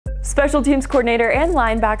Special teams coordinator and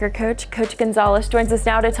linebacker coach, Coach Gonzales, joins us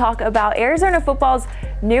now to talk about Arizona football's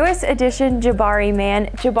newest addition, Jabari Mann.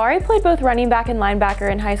 Jabari played both running back and linebacker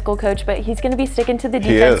in high school, Coach, but he's going to be sticking to the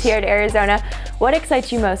defense here at Arizona. What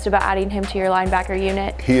excites you most about adding him to your linebacker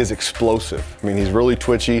unit? He is explosive. I mean, he's really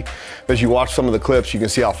twitchy. As you watch some of the clips, you can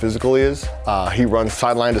see how physical he is. He runs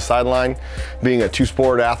sideline to sideline. Being a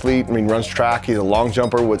two-sport athlete, I mean, runs track. He's a long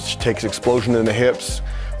jumper, which takes explosion in the hips.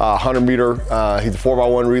 100-meter, he's a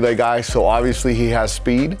 4x1 relay guy, so obviously he has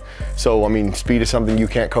speed. So, I mean, speed is something you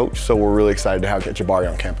can't coach, so we're really excited to have Jabari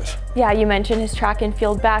on campus. Yeah, you mentioned his track and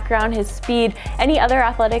field background, his speed. Any other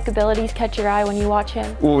athletic abilities catch your eye when you watch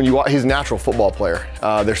him? Well, when you watch, he's a natural football player.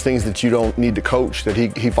 There's things that you don't need to coach, that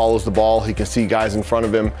he follows the ball, he can see guys in front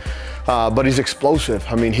of him, but he's explosive.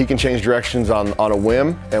 I mean, he can change directions on a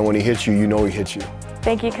whim, and when he hits you, you know he hits you.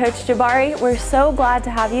 Thank you, Coach Jabari. We're so glad to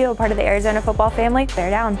have you a part of the Arizona football family. Bear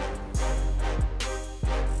down.